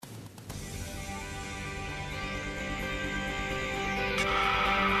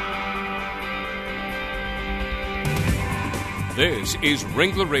This is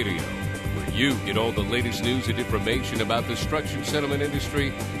Ringler Radio, where you get all the latest news and information about the structured settlement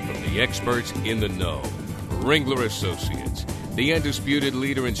industry from the experts in the know. Ringler Associates, the undisputed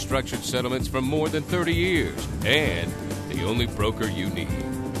leader in structured settlements for more than 30 years, and the only broker you need.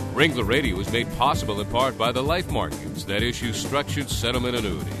 Ringler Radio is made possible in part by the life markets that issue structured settlement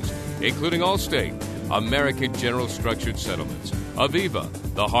annuities, including Allstate, American General Structured Settlements, Aviva,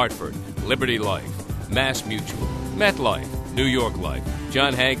 The Hartford, Liberty Life, Mass Mutual, MetLife, New York Life,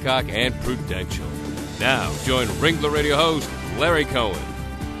 John Hancock, and Prudential. Now, join Ringler Radio host Larry Cohen.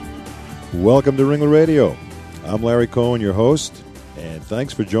 Welcome to Ringler Radio. I'm Larry Cohen, your host, and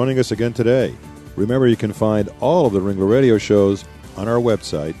thanks for joining us again today. Remember, you can find all of the Ringler Radio shows on our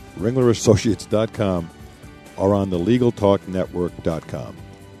website, ringlerassociates.com, or on the LegalTalkNetwork.com.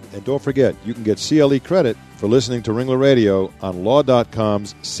 And don't forget, you can get CLE credit for listening to Ringler Radio on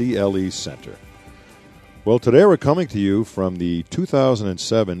Law.com's CLE Center. Well, today we're coming to you from the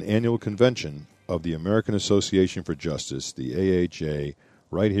 2007 Annual Convention of the American Association for Justice, the AHA,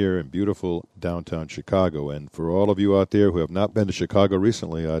 right here in beautiful downtown Chicago. And for all of you out there who have not been to Chicago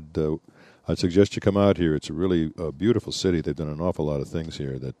recently, I'd suggest you come out here. It's a really beautiful city. They've done an awful lot of things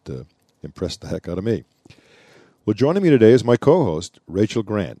here that impressed the heck out of me. Well, joining me today is my co-host, Rachel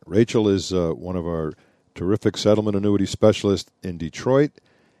Grant. Rachel is one of our terrific settlement annuity specialists in Detroit,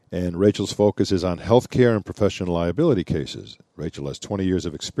 and Rachel's focus is on healthcare and professional liability cases. Rachel has 20 years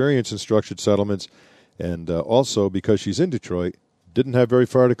of experience in structured settlements, and also, because she's in Detroit, didn't have very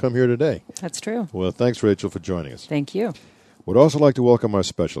far to come here today. That's true. Well, thanks, Rachel, for joining us. Thank you. Would also like to welcome our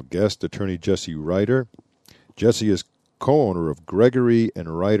special guest, Attorney Jesse Reiter. Jesse is co-owner of Gregory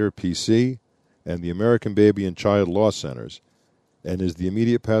Reiter P.C. and the American Baby and Child Law Centers, and is the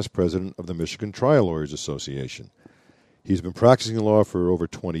immediate past president of the Michigan Trial Lawyers Association. He's been practicing law for over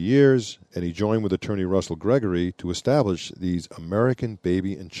 20 years, and he joined with attorney Russell Gregory to establish these American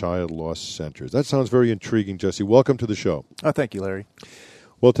Baby and Child Law Centers. That sounds very intriguing, Jesse. Welcome to the show. Oh, thank you, Larry.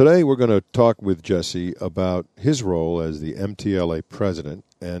 Well, today we're going to talk with Jesse about his role as the MTLA president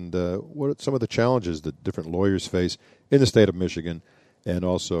and what are some of the challenges that different lawyers face in the state of Michigan, and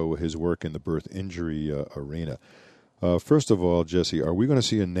also his work in the birth injury arena. First of all, Jesse, are we going to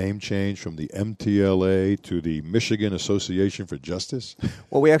see a name change from the MTLA to the Michigan Association for Justice?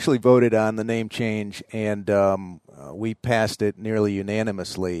 Well, we actually voted on the name change, and we passed it nearly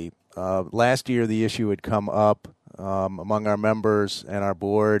unanimously. Last year, the issue had come up among our members and our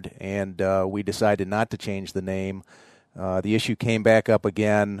board, and we decided not to change the name. The issue came back up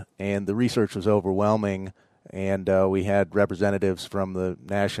again, and the research was overwhelming, and we had representatives from the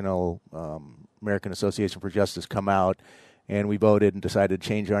National American Association for Justice come out, and we voted and decided to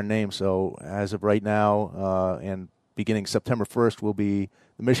change our name. So as of right now, and beginning September 1st, will be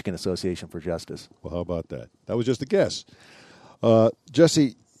the Michigan Association for Justice. Well, how about that? That was just a guess.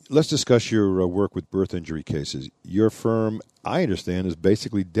 Jesse, let's discuss your work with birth injury cases. Your firm, I understand, is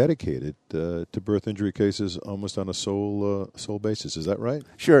basically dedicated to birth injury cases almost on a sole basis. Is that right?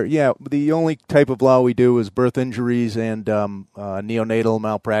 Sure, yeah. The only type of law we do is birth injuries and neonatal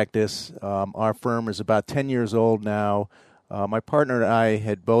malpractice. Our firm is about 10 years old now. My partner and I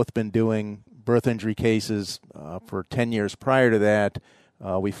had both been doing birth injury cases for 10 years prior to that.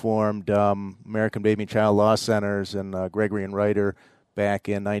 We formed American Baby and Child Law Centers and Gregory and Reiter back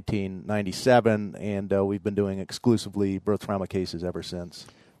in 1997, and we've been doing exclusively birth trauma cases ever since.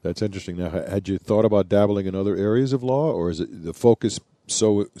 That's interesting. Now, had you thought about dabbling in other areas of law, or is it the focus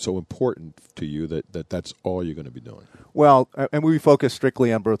so important to you that that's all you're going to be doing? Well, and we focus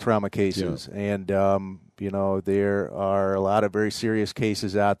strictly on birth trauma cases, yeah. And there are a lot of very serious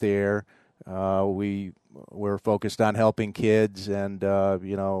cases out there. We're focused on helping kids, and I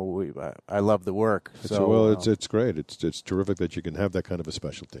love the work. It's great. It's terrific that you can have that kind of a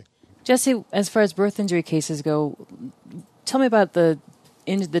specialty. Jesse, as far as birth injury cases go, tell me about the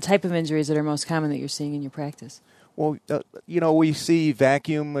type of injuries that are most common that you're seeing in your practice. Well, we see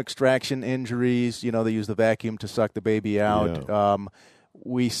vacuum extraction injuries. They use the vacuum to suck the baby out. Yeah.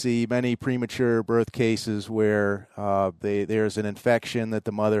 We see many premature birth cases where there's an infection that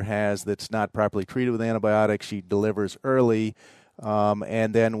the mother has that's not properly treated with antibiotics. She delivers early.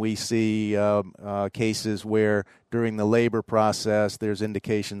 And then we see cases where during the labor process there's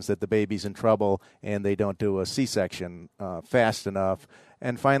indications that the baby's in trouble and they don't do a C-section fast enough.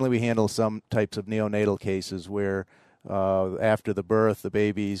 And finally, we handle some types of neonatal cases where after the birth the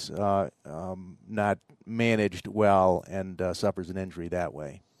baby's not managed well and suffers an injury that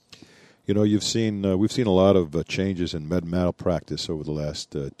way. We've seen a lot of changes in med malpractice over the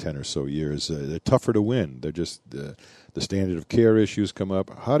last 10 or so years. They're tougher to win. They're just the standard of care issues come up.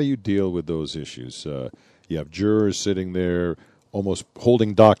 How do you deal with those issues? You have jurors sitting there almost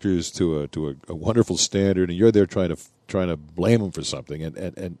holding doctors to a wonderful standard, and you're there trying to blame them for something, and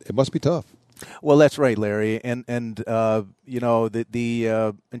it must be tough. Well, that's right, Larry. And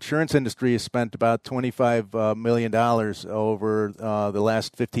the insurance industry has spent about $25 million over the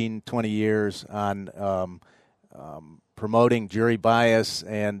last 15, 20 years on promoting jury bias,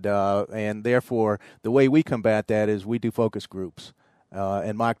 and therefore the way we combat that is we do focus groups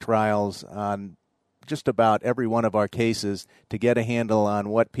and mock trials on just about every one of our cases to get a handle on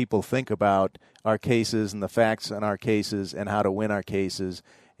what people think about our cases and the facts on our cases and how to win our cases.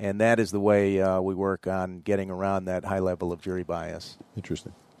 And that is the way we work on getting around that high level of jury bias.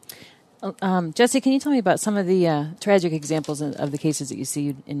 Interesting. Jesse, can you tell me about some of the tragic examples of the cases that you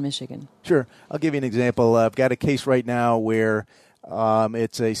see in Michigan? Sure. I'll give you an example. I've got a case right now where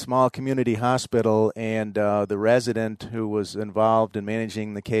it's a small community hospital, and the resident who was involved in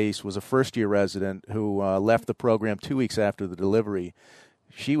managing the case was a first-year resident who left the program 2 weeks after the delivery.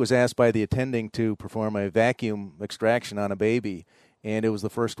 She was asked by the attending to perform a vacuum extraction on a baby, and it was the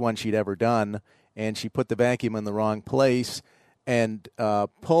first one she'd ever done, and she put the vacuum in the wrong place and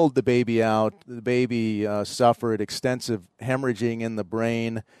pulled the baby out. The baby suffered extensive hemorrhaging in the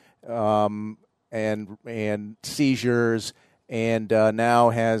brain and seizures, and now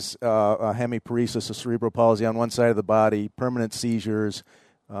has a hemiparesis, a cerebral palsy on one side of the body, permanent seizures,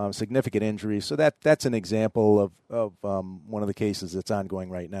 significant injuries. So that's an example of one of the cases that's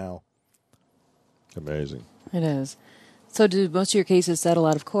ongoing right now. Amazing. It is. So do most of your cases settle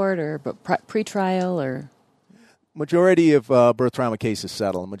out of court or pre-trial or? Majority of birth trauma cases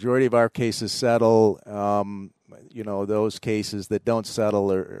settle. Majority of our cases settle. Those cases that don't settle,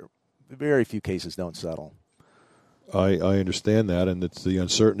 or very few cases don't settle. I understand that, and it's the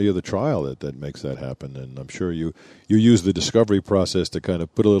uncertainty of the trial that makes that happen. And I'm sure you use the discovery process to kind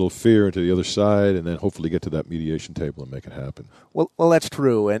of put a little fear into the other side, and then hopefully get to that mediation table and make it happen. Well, that's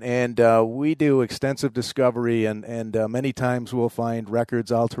true, and we do extensive discovery, and many times we'll find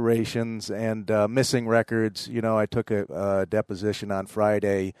records alterations and missing records. I took a deposition on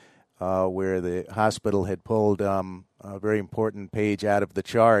Friday where the hospital had pulled a very important page out of the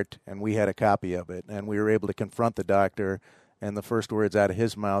chart, and we had a copy of it, and we were able to confront the doctor, and the first words out of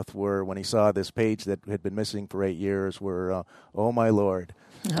his mouth were, when he saw this page that had been missing for 8 years, were, "Oh my Lord."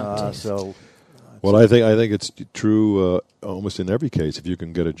 Well, I think it's true almost in every case. If you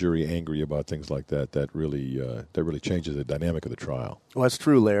can get a jury angry about things like that, that really changes the dynamic of the trial. Well, that's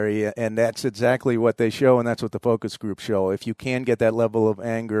true, Larry, and that's exactly what they show, and that's what the focus groups show. If you can get that level of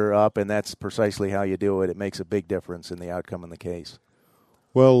anger up, and that's precisely how you do it, it makes a big difference in the outcome in the case.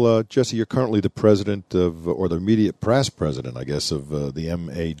 Well, Jesse, you're currently the president of, or the immediate past president, I guess, of the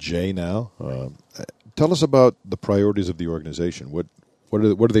MAJ now. Tell us about the priorities of the organization. What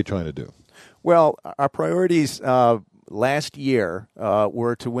are they trying to do? Well, our priorities last year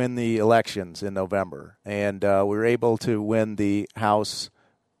were to win the elections in November, and we were able to win the House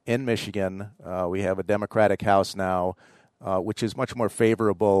in Michigan. We have a Democratic House now, which is much more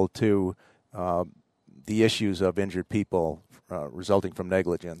favorable to the issues of injured people resulting from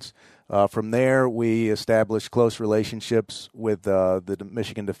negligence. From there, we established close relationships with the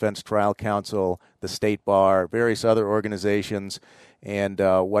Michigan Defense Trial Council, the State Bar, various other organizations, and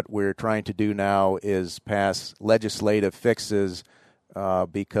what we're trying to do now is pass legislative fixes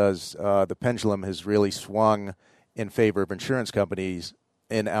because the pendulum has really swung in favor of insurance companies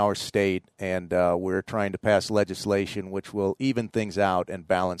in our state, and we're trying to pass legislation which will even things out and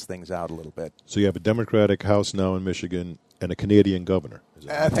balance things out a little bit. So you have a Democratic House now in Michigan and a Canadian governor.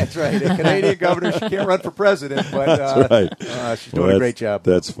 That's right. A Canadian governor. She can't run for president, but that's right. She's doing a great job.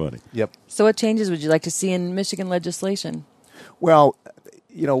 That's funny. Yep. So what changes would you like to see in Michigan legislation? Well,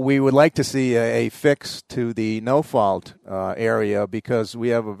 we would like to see a fix to the no-fault area because we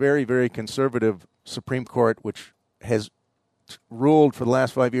have a very, very conservative Supreme Court which has ruled for the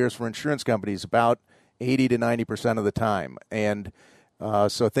last 5 years for insurance companies about 80 to 90% of the time. And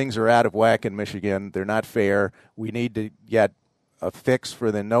so things are out of whack in Michigan. They're not fair. We need to get a fix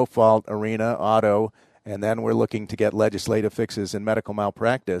for the no-fault arena, auto, and then we're looking to get legislative fixes in medical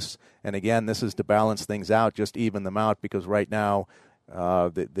malpractice. And again, this is to balance things out, just even them out, because right now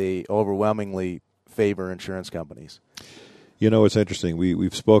they overwhelmingly favor insurance companies. It's interesting.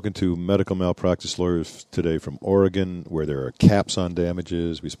 We've spoken to medical malpractice lawyers today from Oregon, where there are caps on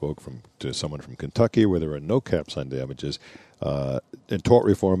damages. We spoke to someone from Kentucky, where there are no caps on damages. And tort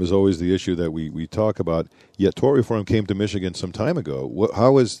reform is always the issue that we talk about. Yet tort reform came to Michigan some time ago.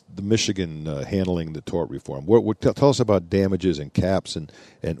 How is the Michigan handling the tort reform? Tell us about damages and caps, and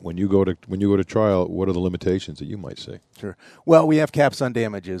when you go to trial, what are the limitations that you might say? Sure. Well, we have caps on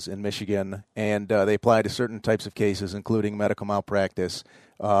damages in Michigan, and they apply to certain types of cases, including medical malpractice.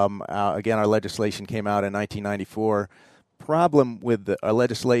 Again, our legislation came out in 1994. Problem with our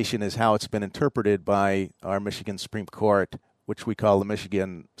legislation is how it's been interpreted by our Michigan Supreme Court, which we call the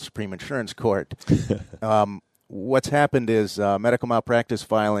Michigan Supreme Insurance Court. What's happened is medical malpractice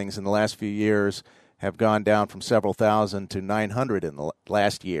filings in the last few years have gone down from several thousand to 900 in the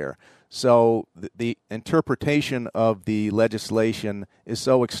last year. So the interpretation of the legislation is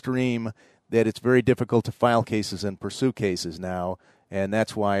so extreme that it's very difficult to file cases and pursue cases now, and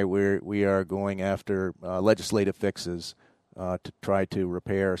that's why we are going after legislative fixes to try to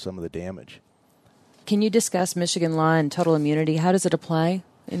repair some of the damage. Can you discuss Michigan law and total immunity? How does it apply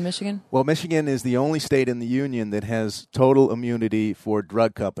in Michigan? Well, Michigan is the only state in the union that has total immunity for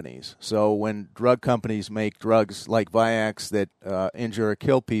drug companies. So when drug companies make drugs like Viax that injure or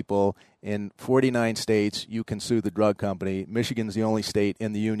kill people, in 49 states you can sue the drug company. Michigan's the only state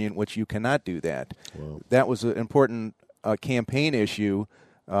in the union which you cannot do that. Wow. That was an important campaign issue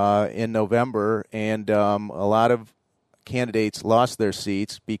in November, and a lot of candidates lost their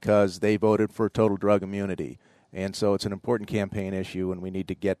seats because they voted for total drug immunity. And so it's an important campaign issue, and we need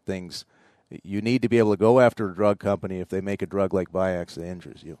to get things. You need to be able to go after a drug company if they make a drug like Viax that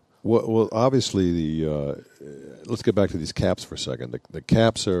injures you. Well, obviously, let's get back to these caps for a second. The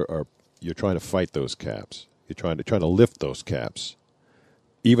caps are you're trying to fight those caps. You're trying to lift those caps.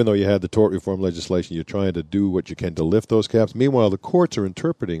 Even though you had the tort reform legislation, you're trying to do what you can to lift those caps. Meanwhile, the courts are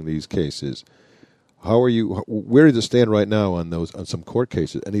interpreting these cases. Where does it stand right now on some court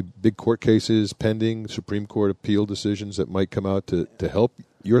cases? Any big court cases pending, Supreme Court appeal decisions that might come out to help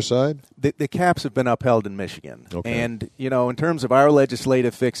your side? The caps have been upheld in Michigan. Okay. And, in terms of our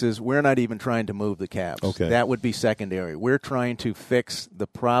legislative fixes, we're not even trying to move the caps. Okay. That would be secondary. We're trying to fix the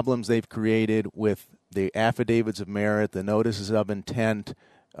problems they've created with the affidavits of merit, the notices of intent,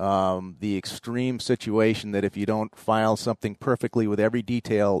 the extreme situation that if you don't file something perfectly with every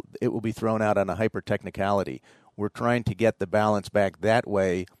detail, it will be thrown out on a hyper-technicality. We're trying to get the balance back that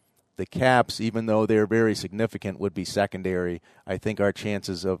way. The caps, even though they're very significant, would be secondary. I think our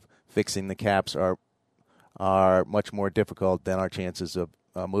chances of fixing the caps are much more difficult than our chances of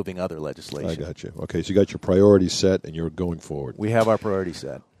moving other legislation. I got you. Okay, so you got your priorities set, and you're going forward. We have our priorities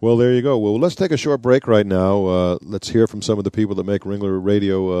set. Well, there you go. Well, let's take a short break right now. Let's hear from some of the people that make Ringler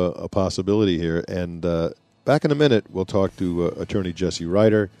Radio a possibility here. And back in a minute, we'll talk to Attorney Jesse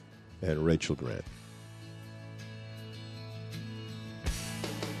Reiter and Rachel Grant.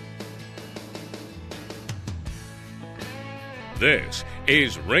 This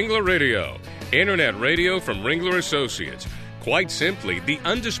is Ringler Radio, Internet radio from Ringler Associates. Quite simply, the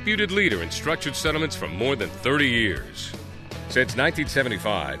undisputed leader in structured settlements for more than 30 years. Since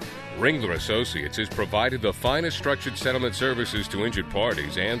 1975, Ringler Associates has provided the finest structured settlement services to injured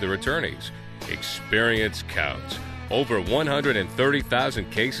parties and their attorneys. Experience counts. Over 130,000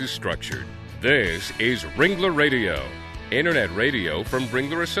 cases structured. This is Ringler Radio, Internet radio from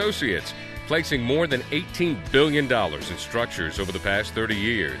Ringler Associates, placing more than $18 billion in structures over the past 30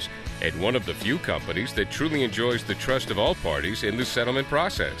 years. And one of the few companies that truly enjoys the trust of all parties in the settlement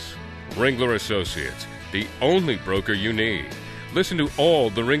process. Ringler Associates, the only broker you need. Listen to all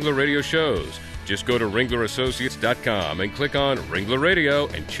the Ringler Radio shows. Just go to ringlerassociates.com and click on Ringler Radio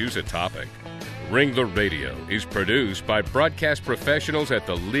and choose a topic. Ringler Radio is produced by broadcast professionals at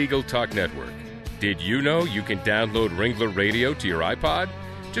the Legal Talk Network. Did you know you can download Ringler Radio to your iPod?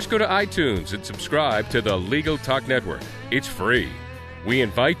 Just go to iTunes and subscribe to the Legal Talk Network. It's free. We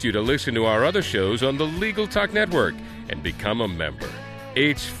invite you to listen to our other shows on the Legal Talk Network and become a member.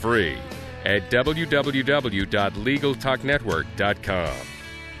 It's free at www.legaltalknetwork.com.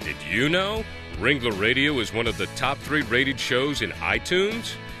 Did you know Ringler Radio is one of the top 3 rated shows in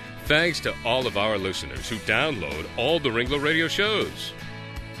iTunes? Thanks to all of our listeners who download all the Ringler Radio shows.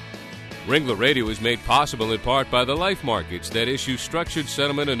 Ringler Radio is made possible in part by the life markets that issue structured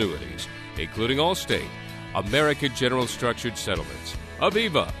settlement annuities, including Allstate, American General Structured Settlements,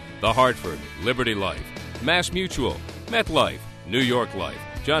 Aviva, The Hartford, Liberty Life, Mass Mutual, MetLife, New York Life,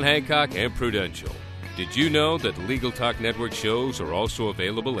 John Hancock, and Prudential. Did you know that Legal Talk Network shows are also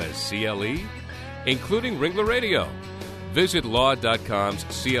available as CLE, including Ringler Radio? Visit Law.com's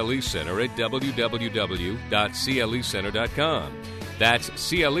CLE Center at www.clecenter.com. That's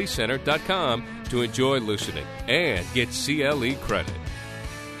clecenter.com to enjoy listening and get CLE credit.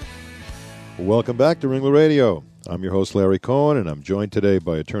 Welcome back to Ringler Radio. I'm your host, Larry Cohen, and I'm joined today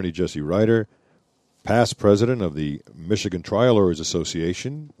by Attorney Jesse Reiter, past president of the Michigan Trial Lawyers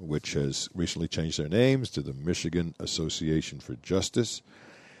Association, which has recently changed their names to the Michigan Association for Justice.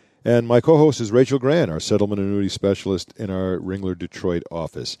 And my co-host is Rachel Grant, our settlement annuity specialist in our Ringler Detroit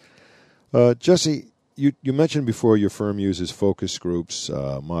office. Jesse, you mentioned before your firm uses focus groups,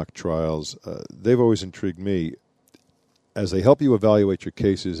 mock trials. They've always intrigued me. As they help you evaluate your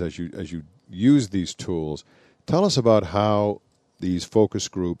cases, as you use these tools, tell us about how these focus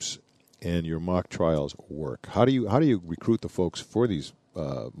groups and your mock trials work. How do you recruit the folks for these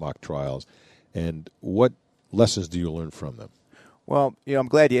mock trials, and what lessons do you learn from them? Well, I'm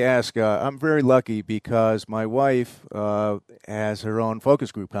glad you asked. I'm very lucky because my wife has her own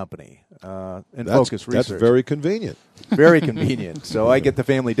focus group company focus research. That's very convenient. Very convenient. So I get the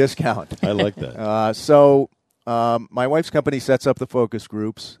family discount. I like that. So my wife's company sets up the focus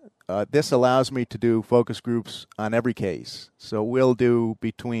groups. This allows me to do focus groups on every case. So we'll do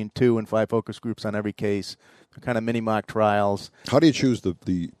between 2 and 5 focus groups on every case, kind of mini mock trials. How do you choose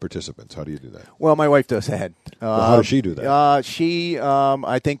the participants? How do you do that? Well, my wife does that. How does she do that?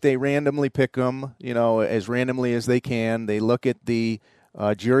 I think they randomly pick them, as randomly as they can. They look at the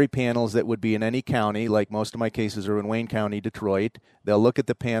jury panels that would be in any county, like most of my cases are in Wayne County, Detroit. They'll look at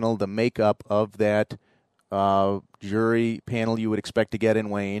the panel, the makeup of that jury panel you would expect to get in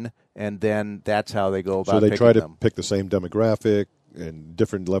Wayne, and then that's how they go about picking them. So they try to pick the same demographic and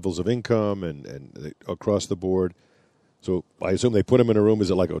different levels of income and across the board. So I assume they put them in a room. Is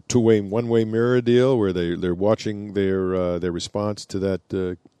it like a one-way mirror deal where they're watching their response to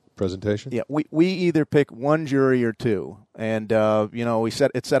that presentation? Yeah, we either pick one jury or 2, and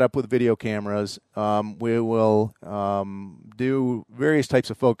it's set up with video cameras. We will do various types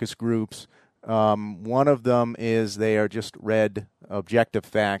of focus groups. One of them is they are just read objective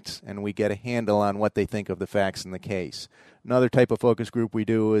facts, and we get a handle on what they think of the facts in the case. Another type of focus group we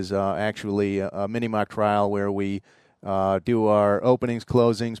do is actually a mini mock trial where we do our openings,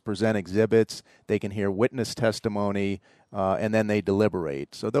 closings, present exhibits. They can hear witness testimony, and then they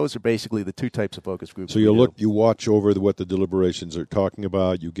deliberate. So those are basically the 2 types of focus groups. So you watch over what the deliberations are talking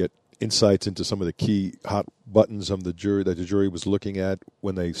about. You get insights into some of the key hot buttons of the jury that the jury was looking at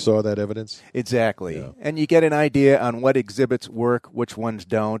when they saw that evidence? Exactly. Yeah. And you get an idea on what exhibits work, which ones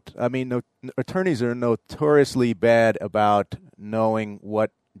don't. I mean, attorneys are notoriously bad about knowing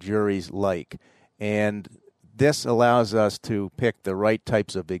what juries like. And this allows us to pick the right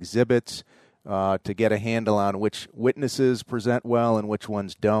types of exhibits, to get a handle on which witnesses present well and which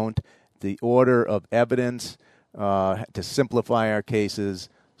ones don't, the order of evidence, to simplify our cases.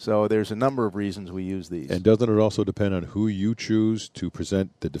 So there's a number of reasons we use these. And doesn't it also depend on who you choose to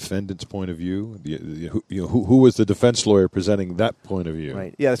present the defendant's point of view? Who was the defense lawyer presenting that point of view?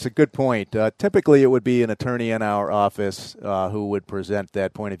 Right. Yeah, that's a good point. Typically, it would be an attorney in our office who would present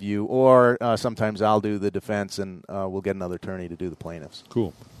that point of view, or sometimes I'll do the defense, and we'll get another attorney to do the plaintiffs.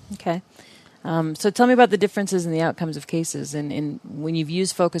 Cool. Okay. So tell me about the differences in the outcomes of cases, and when you've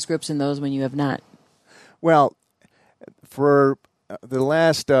used focus groups in those, when you have not. Well, for the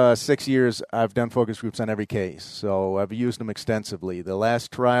last 6 years, I've done focus groups on every case, so I've used them extensively. The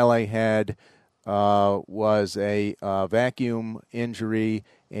last trial I had was a vacuum injury,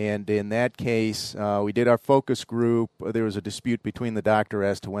 and in that case, we did our focus group. There was a dispute between the doctor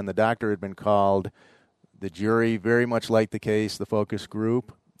as to when the doctor had been called. The jury very much liked the case, the focus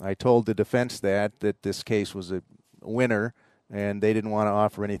group. I told the defense that this case was a winner, and they didn't want to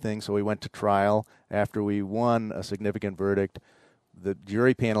offer anything, so we went to trial. After we won a significant verdict, the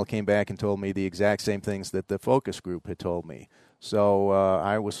jury panel came back and told me the exact same things that the focus group had told me. So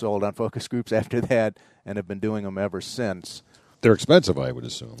I was sold on focus groups after that and have been doing them ever since. They're expensive, I would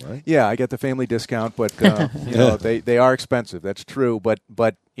assume, right? Yeah, I get the family discount, but they are expensive. That's true. But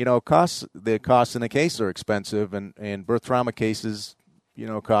the costs in a case are expensive, and birth trauma cases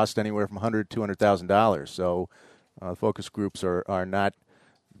cost anywhere from $100,000 to $200,000. So focus groups are not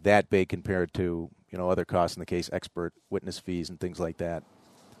that big compared to other costs in the case, expert witness fees and things like that.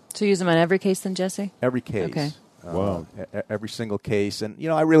 So you use them on every case then, Jesse? Every case. Okay. Wow. Every single case. And,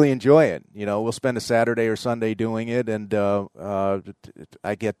 I really enjoy it. We'll spend a Saturday or Sunday doing it, and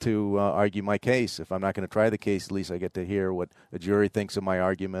I get to argue my case. If I'm not going to try the case, at least I get to hear what a jury thinks of my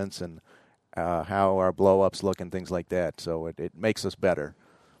arguments and how our blow-ups look and things like that. So it makes us better.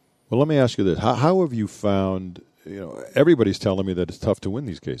 Well, let me ask you this. How have you found everybody's telling me that it's tough to win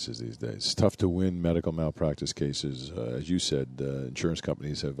these cases these days. It's tough to win medical malpractice cases. As you said, insurance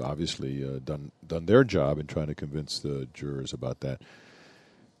companies have obviously done their job in trying to convince the jurors about that.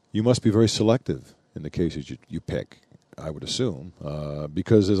 You must be very selective in the cases you pick. I would assume,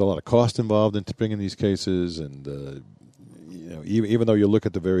 because there's a lot of cost involved in bringing these cases, and even though you look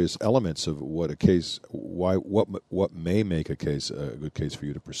at the various elements of what a case, what may make a case a good case for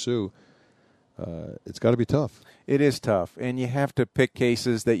you to pursue, it's got to be tough. It is tough, and you have to pick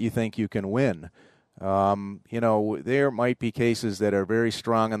cases that you think you can win. There might be cases that are very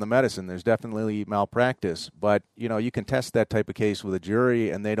strong on the medicine. There's definitely malpractice, but, you can test that type of case with a jury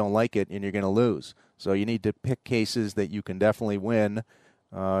and they don't like it and you're going to lose. So you need to pick cases that you can definitely win,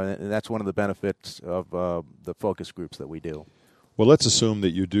 and that's one of the benefits of the focus groups that we do. Well, let's assume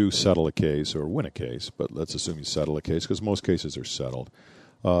that you do settle a case or win a case, but let's assume you settle a case because most cases are settled.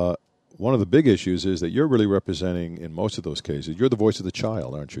 One of the big issues is that you're really representing, in most of those cases, you're the voice of the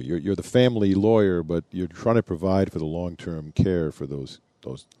child, aren't you? You're the family lawyer, but you're trying to provide for the long-term care for those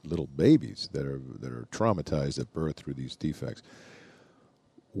little babies that are traumatized at birth through these defects.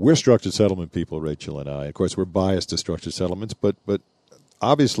 We're structured settlement people, Rachel and I. Of course, we're biased to structured settlements, but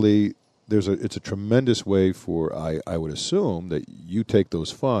obviously it's a tremendous way for, I would assume, that you take those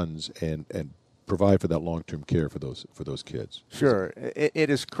funds and provide for that long-term care for those kids. Sure, it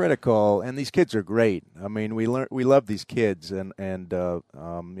is critical, and these kids are great. I mean, we love these kids, and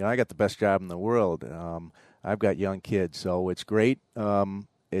I got the best job in the world. I've got young kids, so it's great.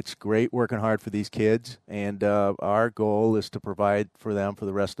 It's great working hard for these kids, and our goal is to provide for them for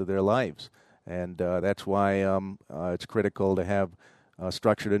the rest of their lives, and that's why it's critical to have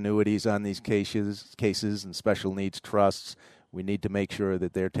structured annuities on these cases and special needs trusts. We need to make sure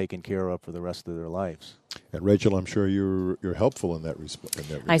that they're taken care of for the rest of their lives. And Rachel, I'm sure you're helpful in that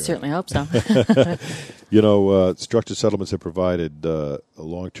regard. I certainly hope so. Structured settlements have provided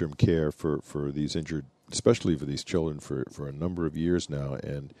long-term care for these injured, especially for these children, for a number of years now.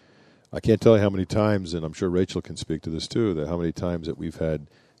 And I can't tell you how many times, and I'm sure Rachel can speak to this too, that how many times that we've had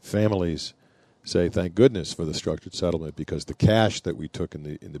families say, thank goodness for the structured settlement, because the cash that we took in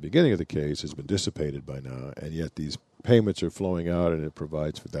the beginning of the case has been dissipated by now, and yet these payments are flowing out, and it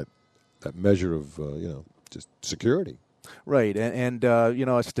provides for that measure of just security. Right, and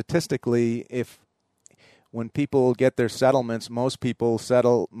statistically, when people get their settlements, most people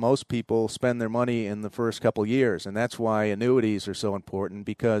spend their money in the first couple years, and that's why annuities are so important,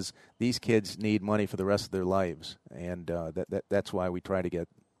 because these kids need money for the rest of their lives, and that's why we try to get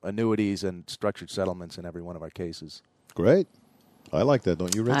annuities and structured settlements in every one of our cases. Great. I like that,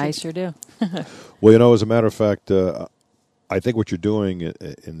 don't you, Rachel? I sure do. Well, as a matter of fact, I think what you're doing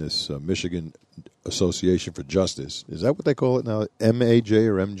in this Michigan Association for Justice, is that what they call it now, MAJ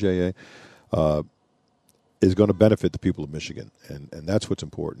or MJA, is going to benefit the people of Michigan, and that's what's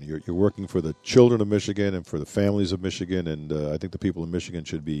important. You're working for the children of Michigan and for the families of Michigan, and I think the people of Michigan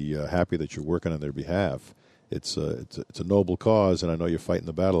should be happy that you're working on their behalf. It's a noble cause, and I know you're fighting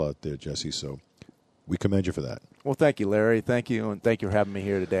the battle out there, Jesse, so we commend you for that. Well, thank you, Larry. Thank you, and thank you for having me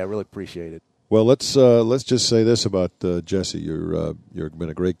here today. I really appreciate it. Well, let's just say this about Jesse. You've been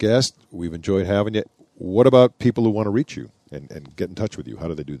a great guest. We've enjoyed having you. What about people who want to reach you and get in touch with you? How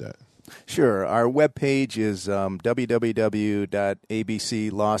do they do that? Sure. Our webpage is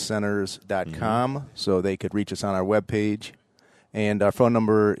www.abclawcenters.com, so they could reach us on our webpage. And our phone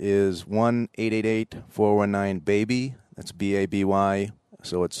number is 1-888-419-BABY. That's B-A-B-Y.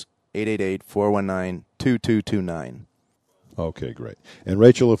 So it's 888-419-2229. Okay, great. And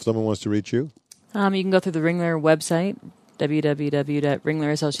Rachel, if someone wants to reach you? You can go through the Ringler website,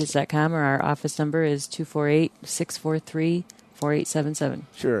 www.ringlerassociates.com, or our office number is 248-643-4877.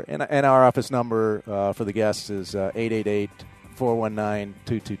 Sure. And our office number for the guests is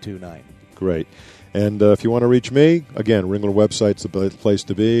 888-419-2229. Great. And if you want to reach me, again, Ringler website's the place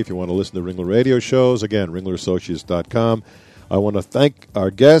to be. If you want to listen to Ringler radio shows, again, ringlerassociates.com. I want to thank our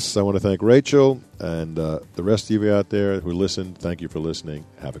guests. I want to thank Rachel and the rest of you out there who listened. Thank you for listening.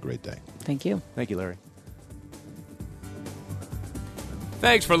 Have a great day. Thank you. Thank you, Larry.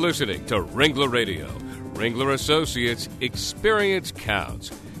 Thanks for listening to Ringler Radio. Ringler Associates, experience counts.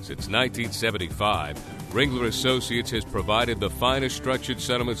 Since 1975, Ringler Associates has provided the finest structured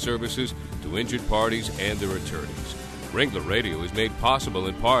settlement services to injured parties and their attorneys. Ringler Radio is made possible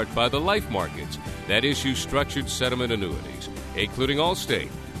in part by the life markets that issue structured settlement annuities, including Allstate,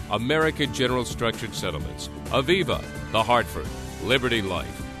 American General Structured Settlements, Aviva, The Hartford, Liberty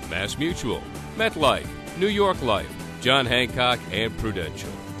Life, Mass Mutual, MetLife, New York Life, John Hancock, and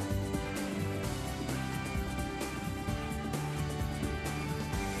Prudential.